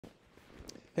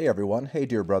Hey everyone, hey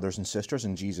dear brothers and sisters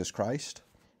in Jesus Christ.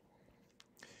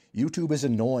 YouTube is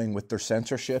annoying with their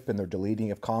censorship and their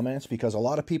deleting of comments because a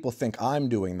lot of people think I'm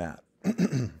doing that.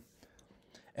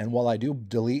 And while I do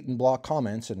delete and block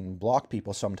comments and block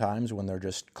people sometimes when they're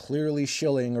just clearly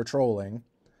shilling or trolling,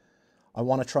 I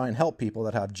want to try and help people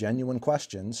that have genuine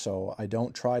questions, so I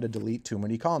don't try to delete too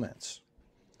many comments.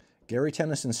 Gary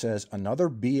Tennyson says, another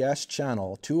BS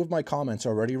channel, 2 of my comments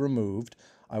already removed.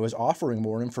 I was offering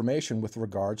more information with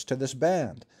regards to this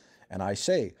band. And I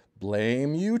say,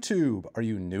 blame YouTube. Are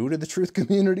you new to the truth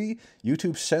community?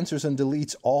 YouTube censors and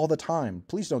deletes all the time.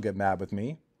 Please don't get mad with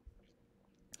me.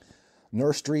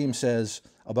 Nurse Dream says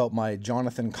about my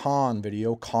Jonathan Kahn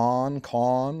video, Kahn,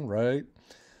 right?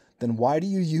 Then why do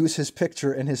you use his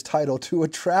picture and his title to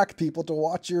attract people to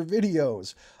watch your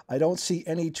videos? I don't see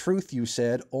any truth, you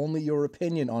said, only your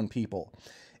opinion on people.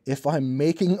 If I'm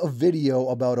making a video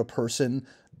about a person,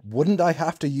 wouldn't I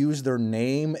have to use their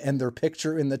name and their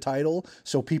picture in the title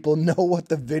so people know what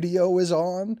the video is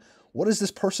on? What is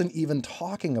this person even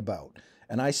talking about?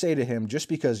 And I say to him, just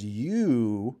because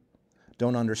you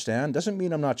don't understand doesn't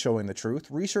mean I'm not showing the truth.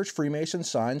 Research Freemason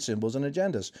signs, symbols, and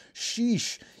agendas.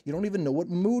 Sheesh, you don't even know what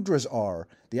mudras are.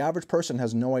 The average person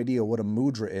has no idea what a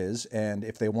mudra is, and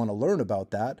if they want to learn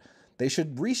about that, they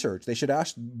should research. They should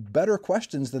ask better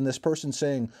questions than this person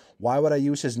saying, why would I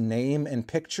use his name and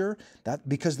picture?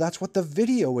 Because that's what the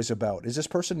video is about. Is this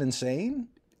person insane?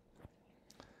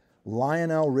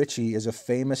 Lionel Richie is a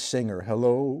famous singer.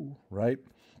 Hello, right?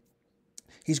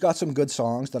 He's got some good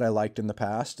songs that I liked in the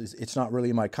past. It's not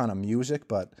really my kind of music,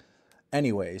 but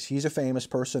anyways, he's a famous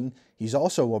person. He's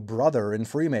also a brother in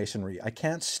Freemasonry. I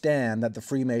can't stand that the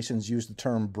Freemasons use the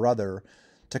term brother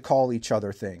to call each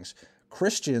other things.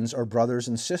 Christians are brothers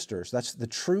and sisters. That's the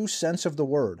true sense of the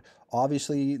word.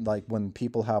 Obviously, like when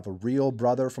people have a real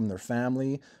brother from their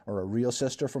family or a real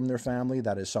sister from their family,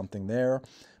 that is something there.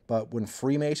 But when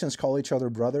Freemasons call each other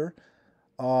brother,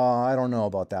 I don't know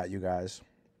about that, you guys.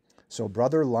 So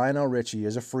brother Lionel Richie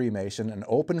is a Freemason, an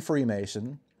open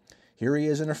Freemason. Here he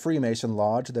is in a Freemason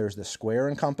lodge. There's the square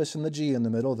and compass and the G in the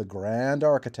middle, the grand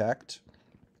architect.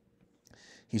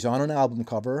 He's on an album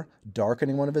cover,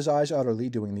 darkening one of his eyes utterly,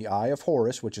 doing the Eye of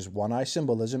Horus, which is one-eye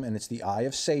symbolism, and it's the Eye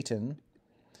of Satan.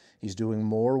 He's doing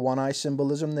more one-eye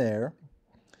symbolism there.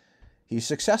 He's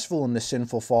successful in the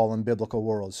sinful, fallen, biblical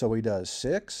world, so he does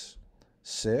 6,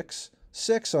 6,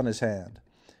 6 on his hand.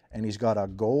 And he's got a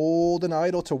golden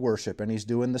idol to worship, and he's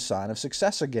doing the sign of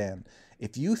success again.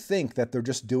 If you think that they're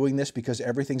just doing this because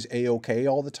everything's A-OK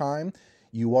all the time,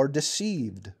 you are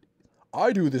deceived.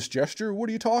 I do this gesture, what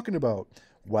are you talking about?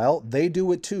 Well, they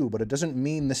do it too, but it doesn't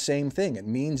mean the same thing. It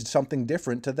means something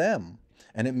different to them,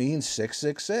 and it means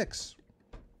 666.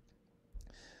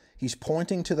 He's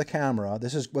pointing to the camera.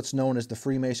 This is what's known as the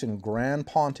Freemason Grand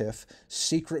Pontiff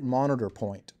Secret Monitor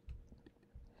Point.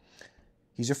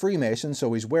 He's a Freemason,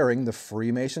 so he's wearing the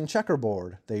Freemason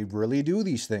checkerboard. They really do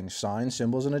these things, signs,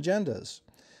 symbols, and agendas.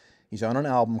 He's on an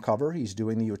album cover. He's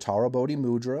doing the Uttara Bodhi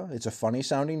Mudra. It's a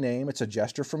funny-sounding name. It's a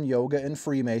gesture from yoga and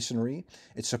Freemasonry.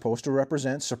 It's supposed to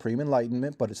represent supreme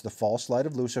enlightenment, but it's the false light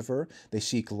of Lucifer. They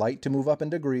seek light to move up in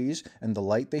degrees, and the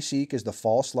light they seek is the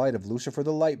false light of Lucifer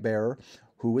the light-bearer,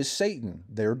 who is Satan.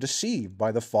 They're deceived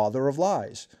by the father of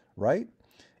lies, right?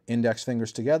 Index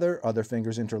fingers together, other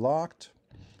fingers interlocked.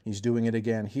 He's doing it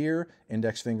again here,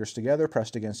 index fingers together,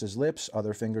 pressed against his lips,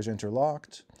 other fingers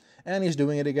interlocked. And he's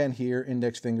doing it again here,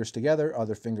 index fingers together,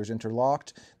 other fingers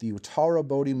interlocked. The Uttara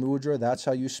Bodhi Mudra, that's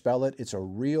how you spell it. It's a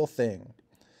real thing.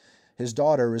 His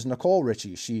daughter is Nicole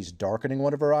Richie. She's darkening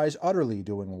one of her eyes utterly,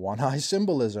 doing one-eye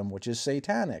symbolism, which is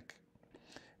satanic.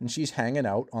 And she's hanging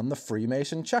out on the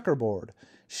Freemason checkerboard.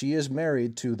 She is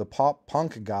married to the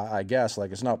pop-punk guy, I guess.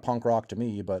 Like, it's not punk rock to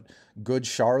me, but Good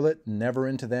Charlotte, never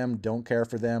into them, don't care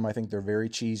for them. I think they're very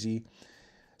cheesy.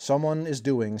 Someone is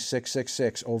doing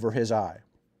 666 over his eye.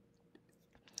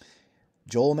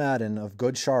 Joel Madden of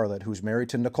Good Charlotte, who's married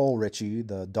to Nicole Richie,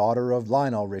 the daughter of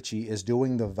Lionel Richie, is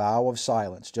doing the vow of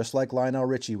silence, just like Lionel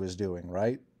Richie was doing,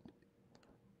 right?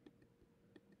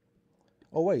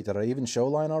 Oh wait, did I even show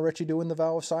Lionel Richie doing the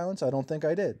vow of silence? I don't think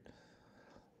I did.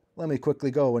 Let me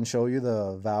quickly go and show you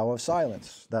the vow of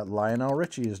silence that Lionel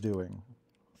Richie is doing.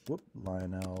 Whoop,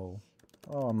 Lionel.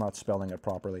 Oh, I'm not spelling it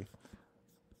properly.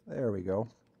 There we go.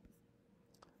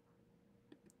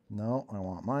 No, I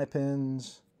want my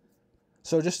pins.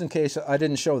 So just in case I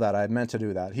didn't show that, I meant to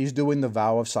do that. He's doing the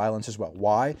vow of silence as well.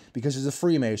 Why? Because he's a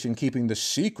Freemason keeping the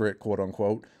secret, quote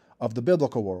unquote, of the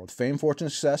biblical world. Fame, fortune,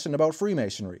 success, and about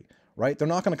Freemasonry. Right? They're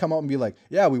not going to come out and be like,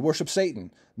 yeah, we worship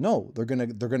Satan. No, they're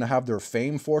going to have their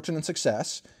fame, fortune, and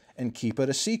success and keep it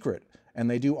a secret. And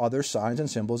they do other signs and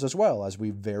symbols as well, as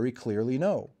we very clearly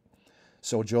know.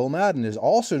 So Joe Madden is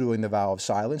also doing the vow of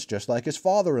silence, just like his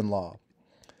father-in-law.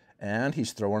 And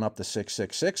he's throwing up the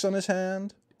 666 on his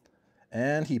hand.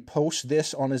 And he posts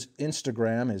this on his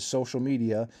Instagram, his social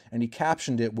media, and he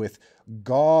captioned it with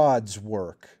God's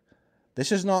work.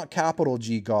 This is not capital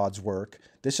G, God's work.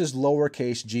 This is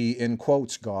lowercase g, in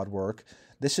quotes, God work.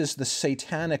 This is the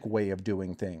satanic way of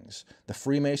doing things. The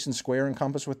Freemason square and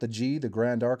compass with the G, the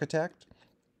Grand Architect.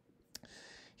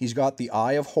 He's got the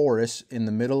Eye of Horus in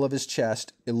the middle of his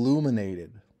chest,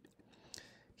 illuminated.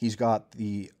 He's got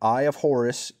the Eye of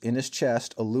Horus in his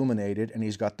chest, illuminated, and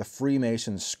he's got the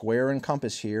Freemason square and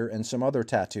compass here and some other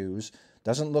tattoos.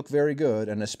 Doesn't look very good,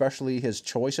 and especially his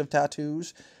choice of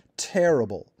tattoos,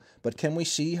 terrible. But can we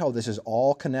see how this is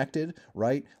all connected,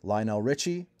 right? Lionel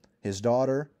Richie, his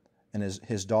daughter, and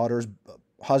his daughter's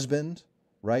husband,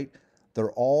 right?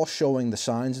 They're all showing the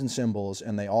signs and symbols,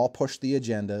 and they all push the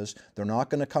agendas. They're not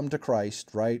going to come to Christ,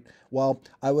 right? Well,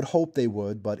 I would hope they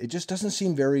would, but it just doesn't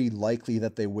seem very likely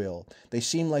that they will. They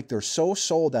seem like they're so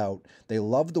sold out. They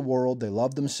love the world. They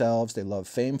love themselves. They love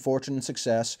fame, fortune, and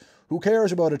success. Who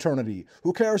cares about eternity?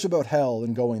 Who cares about hell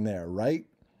and going there, right?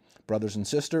 Brothers and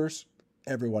sisters,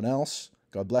 everyone else,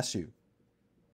 God bless you.